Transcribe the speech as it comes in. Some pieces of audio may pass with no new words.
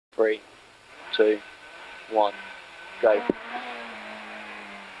3, 2, 1, go.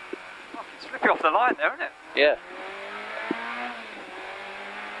 Oh, it's slipping off the line there, isn't it? Yeah.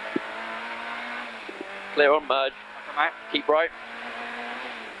 Clear on merge. Okay, mate. Keep right.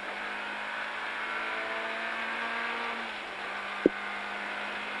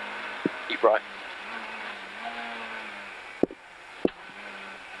 Keep right.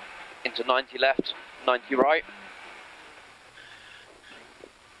 Into 90 left, 90 right.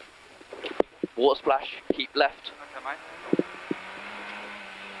 Water splash, keep left. Okay, mate.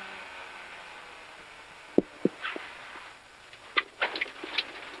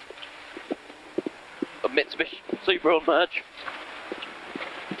 A Mitsubishi Super on merge.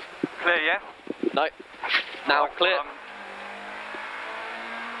 Clear, yeah? No. Now Right, clear.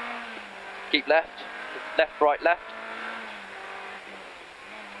 Keep left. Left, right, left.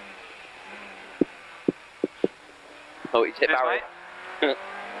 Oh, he's hit Cheers, barrier. mate.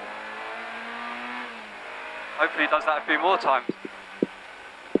 Hopefully he does that a few more times.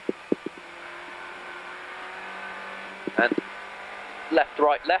 And left,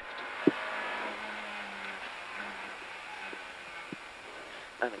 right, left.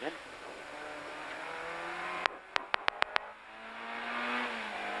 And again.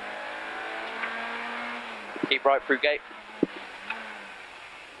 Keep right through gate.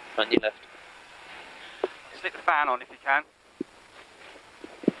 And you left. Stick the fan on if you can.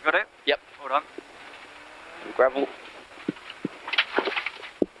 You got it? Yep. Hold on. Gravel.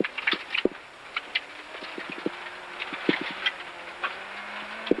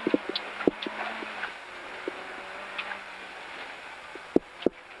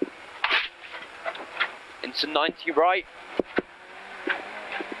 Into 90 right.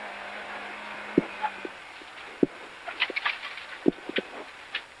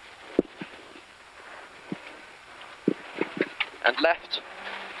 And left.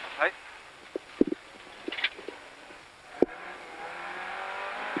 Okay.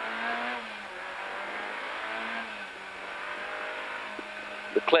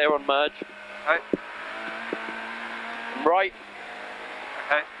 The clear on merge. Okay. And right.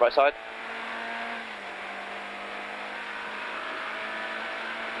 Okay. Right side.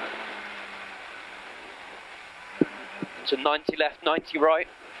 Into 90 left, 90 right.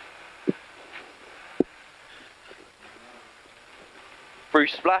 Through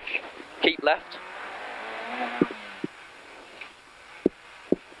splash, keep left.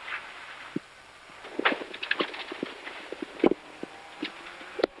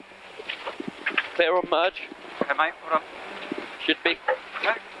 Clear on merge. Okay, mate, hold on. Should be.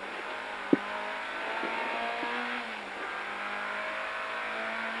 Okay.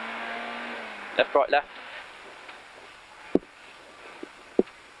 Left, right, left.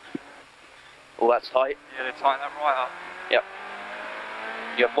 Oh, that's tight. Yeah, they tighten that right up. Yep.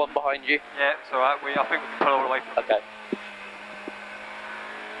 You have one behind you. Yeah, it's alright. I think we can pull all the way from Okay.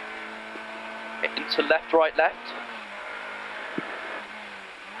 Into left, right, left.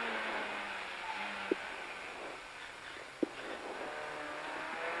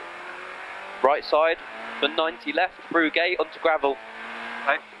 Right side, for 90 left, through gate, onto gravel.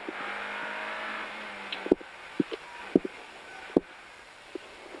 Okay.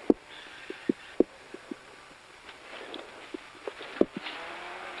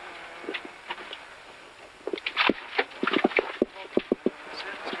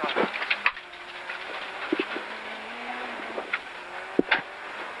 Let's go.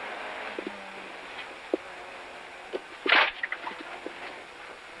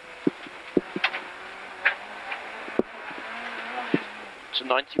 To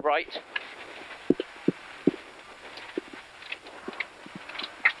 90 right.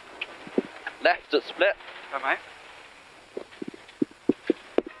 Left at split. Okay, mate.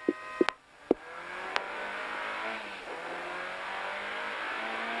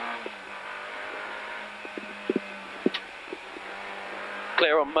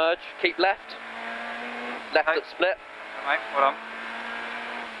 Clear on merge, keep left. Left Okay. at split. Okay, mate, hold on.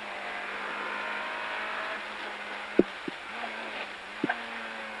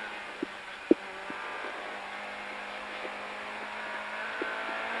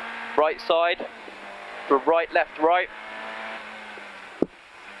 Right side, for right, left, right.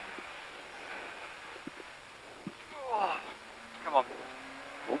 Oh, come on.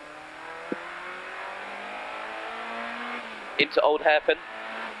 Into old hairpin.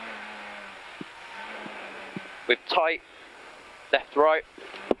 With tight, left, right.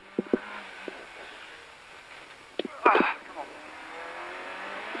 Ah, come on.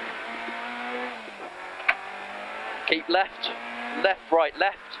 Keep left, left, right,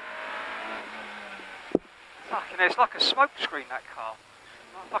 left. Fucking hell, it's like a smoke screen, that car.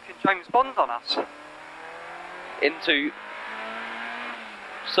 Like fucking James Bond on us. Into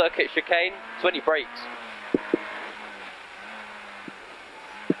circuit chicane, 20 brakes.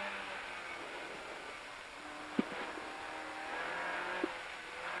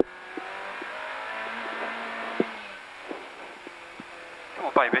 Come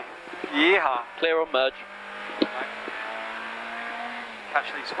on, baby. Yeah. Clear on merge. Right. Catch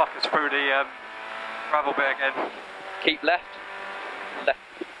these fuckers through the gravel bit again. Keep left. Left.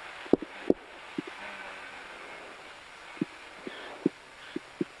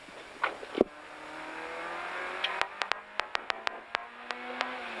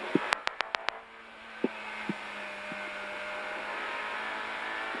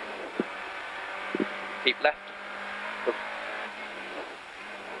 Keep left.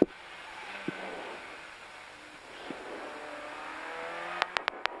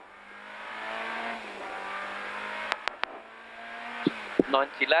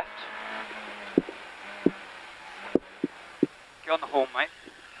 90 left. Get on the horn, mate.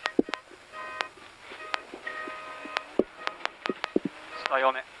 Stay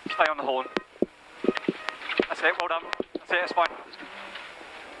on it. Stay on the horn. That's it, well done. That's it, it's fine.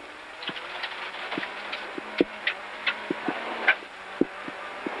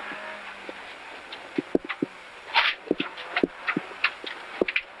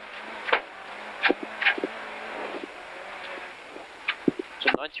 So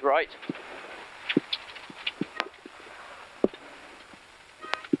 90 right.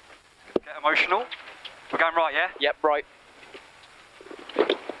 Get emotional. We're going right, yeah? Yep, right.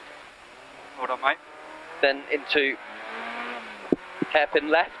 Well done, mate. Then into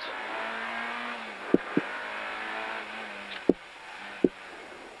hairpin left.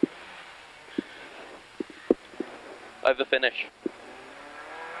 Over finish.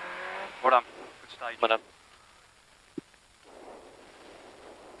 Well done. Good stage. Well done.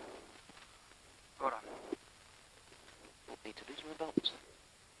 Well done. Need to lose my belts.